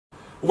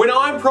When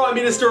I'm Prime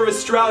Minister of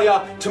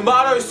Australia,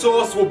 tomato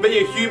sauce will be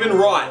a human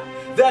right.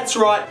 That's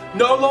right,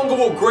 no longer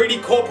will greedy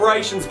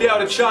corporations be able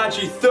to charge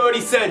you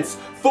 30 cents,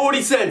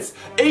 40 cents,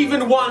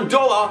 even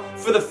 $1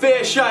 for the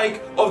fair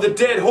shake of the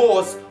dead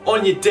horse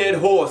on your dead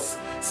horse.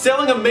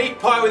 Selling a meat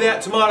pie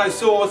without tomato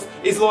sauce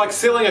is like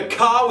selling a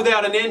car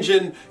without an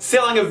engine,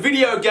 selling a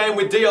video game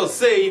with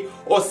DLC,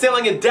 or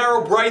selling a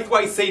Daryl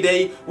Braithwaite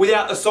CD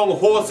without the song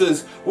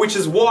Horses, which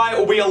is why it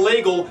will be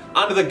illegal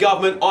under the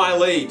government I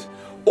lead.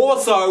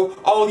 Also,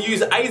 I will use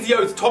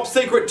ASIO's top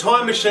secret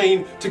time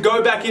machine to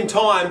go back in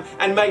time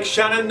and make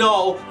Shannon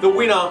Noll the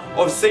winner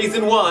of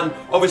Season 1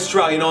 of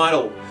Australian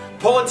Idol.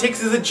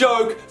 Politics is a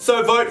joke,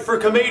 so vote for a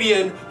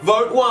comedian.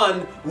 Vote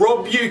 1,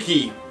 Rob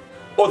Buki.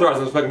 Authorised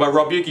and spoken by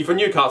Rob Buki for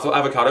Newcastle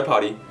Avocado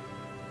Party.